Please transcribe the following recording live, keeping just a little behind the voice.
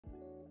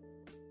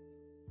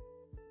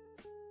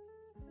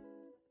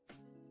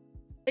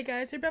Hey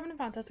guys, hope you're having a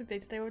fantastic day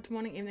today, or it's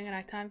morning, evening, and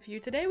night time for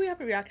you. Today we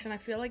have a reaction. I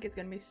feel like it's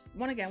going to be,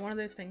 one of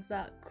those things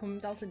that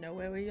comes out of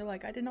nowhere where you're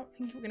like, I did not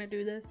think you were going to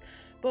do this.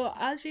 But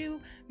as you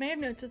may have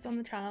noticed on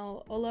the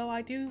channel, although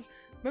I do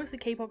mostly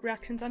K-pop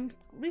reactions, I'm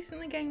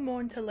recently getting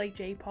more into like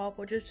J-pop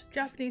or just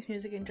Japanese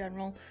music in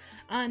general.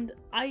 And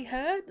I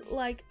heard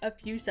like a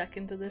few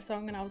seconds of this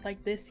song and I was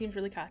like, this seems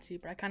really catchy,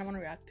 but I kind of want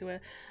to react to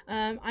it.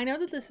 I know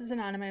that this is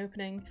an anime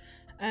opening.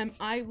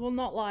 I will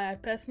not lie,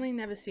 I've personally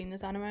never seen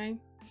this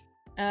anime.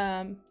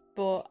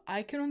 But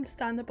I can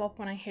understand the bop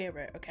when I hear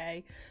it,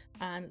 okay?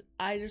 And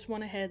I just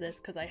want to hear this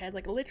because I heard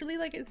like literally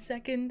like a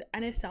second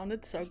and it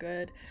sounded so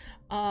good.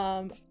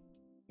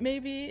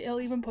 Maybe it'll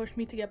even push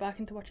me to get back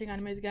into watching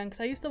animes again, because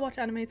I used to watch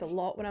animes a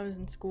lot when I was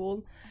in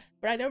school,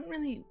 but I don't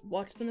really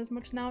watch them as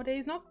much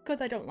nowadays. Not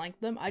because I don't like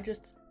them, I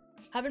just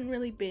haven't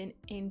really been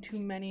into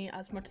many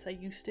as much as I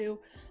used to.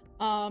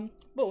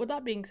 But with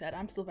that being said,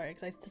 I'm still very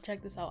excited to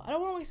check this out. I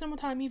don't want to waste any more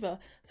time either,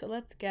 so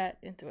let's get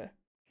into it.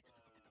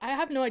 I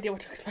have no idea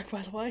what to expect,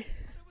 by the way.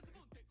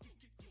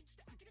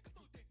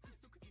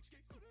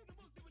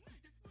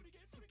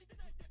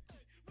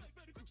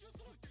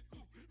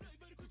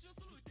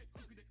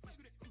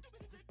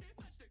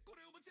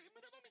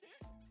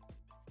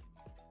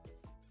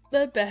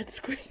 The bed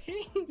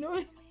squeaking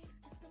noise.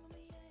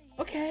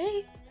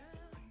 Okay.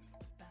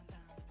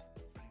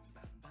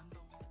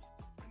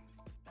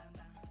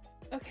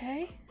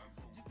 Okay.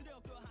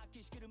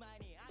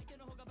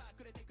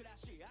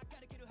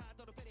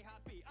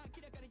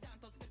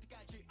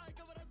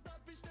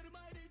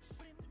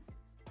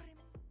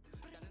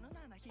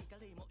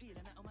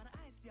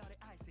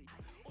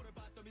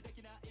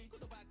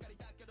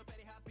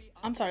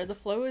 I'm sorry, the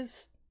flow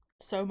is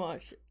so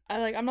much.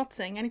 I'm not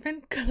saying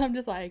anything because I'm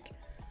like,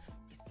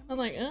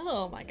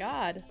 oh my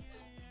god.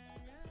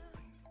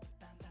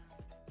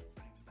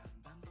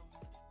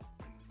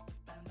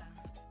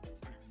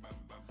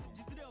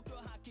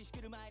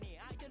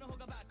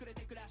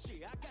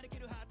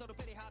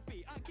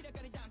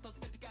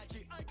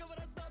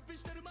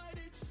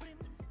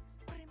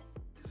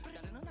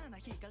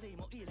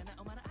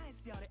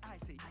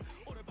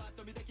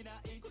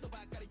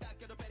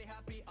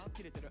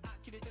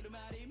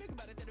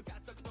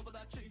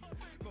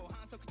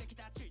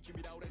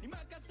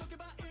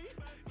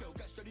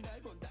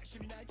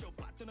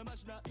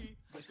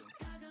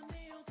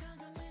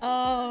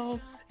 Oh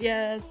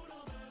yes,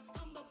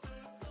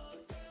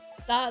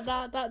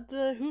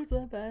 the who's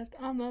the best?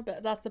 I'm the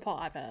best. That's the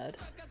part I've heard.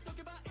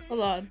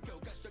 Hold on.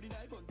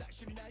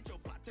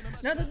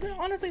 No,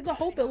 honestly, the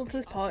whole build up to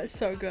this part is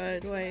so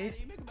good. Wait.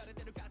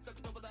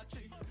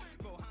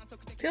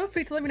 Feel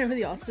free to let me know who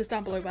the artist is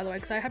down below, by the way,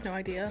 because I have no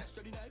idea.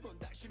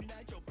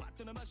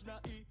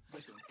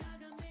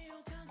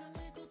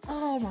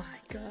 Oh my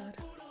god.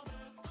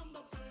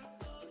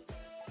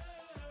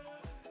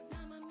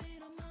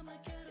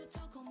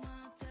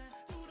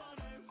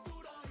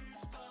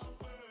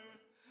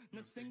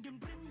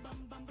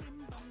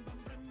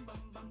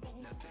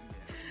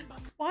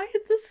 Why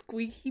is the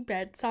squeaky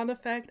bed sound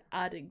effect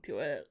adding to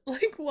it?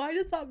 Like, why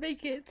does that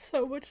make it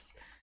so much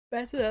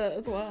better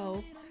as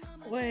well?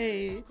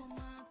 Wait.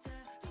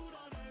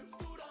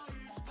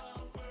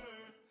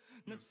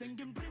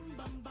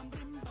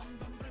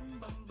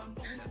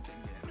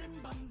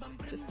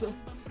 Just a...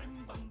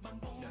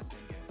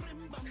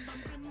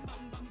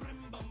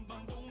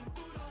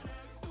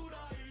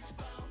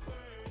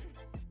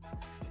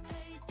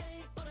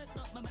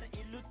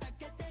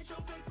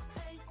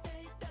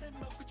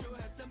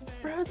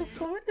 Bro, the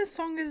flow in this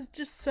song is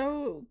just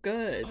so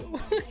good.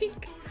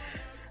 Like,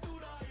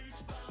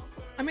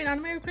 I mean,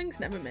 anime openings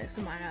never miss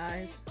in my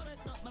eyes.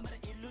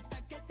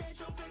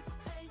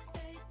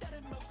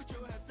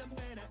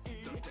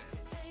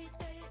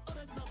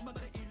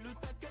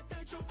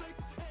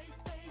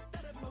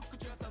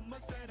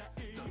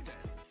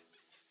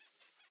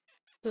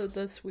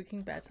 The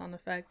squeaking bed sound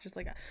effect, just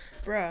like,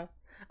 bruh.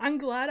 I'm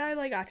glad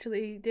I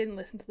actually didn't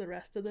listen to the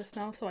rest of this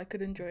now so I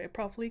could enjoy it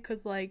properly,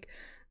 because I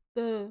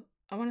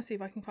want to see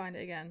if I can find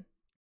it again.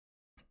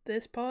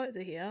 This part, is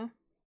it here?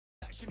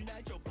 I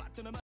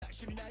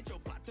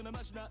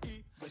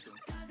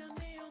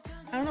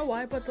don't know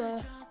why, but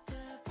the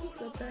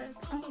best,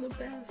 I'm the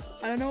best.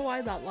 I don't know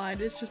why that line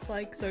is just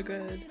so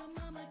good.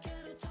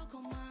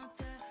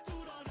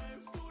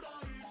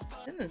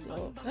 In this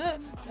all.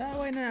 Oh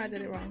wait, no, I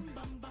did it wrong.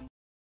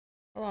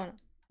 Hold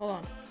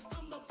on.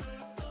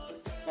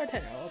 Don't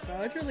turn it off,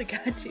 bro. It's really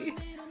catchy.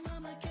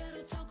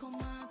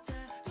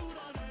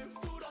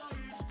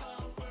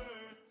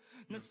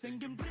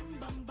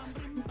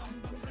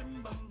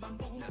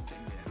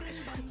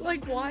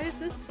 Like, why is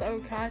this so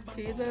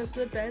catchy?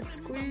 The bed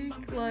squeak,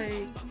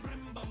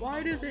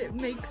 why does it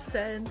make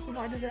sense?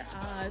 Why does it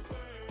add?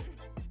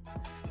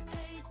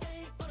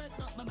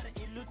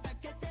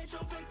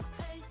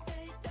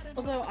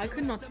 Although I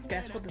could not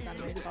guess what this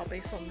anime is about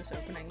based on this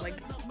opening,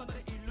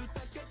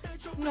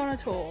 not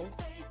at all.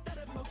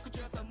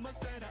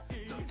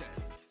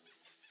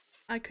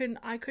 I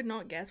could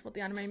not guess what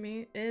the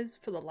anime is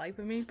for the life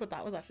of me, but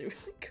that was actually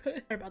really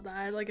good. Sorry about that,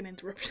 I had like an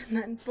interruption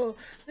then, but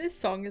this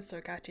song is so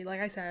catchy.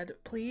 Like I said,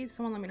 please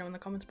someone let me know in the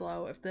comments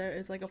below if there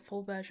is like a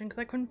full version, because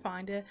I couldn't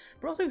find it,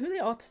 but also who the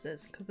artist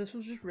is, because this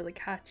was just really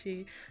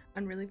catchy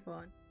and really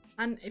fun.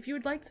 And if you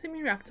would like to see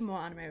me react to more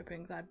anime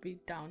openings, I'd be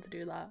down to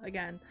do that.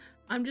 Again,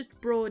 I'm just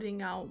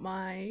broadening out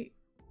my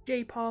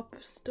J-pop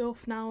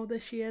stuff now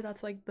this year.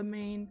 That's like the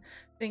main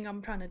thing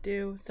I'm trying to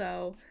do.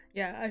 So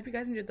yeah, I hope you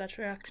guys enjoyed that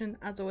reaction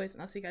as always,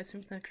 and I'll see you guys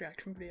soon for the next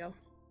reaction video.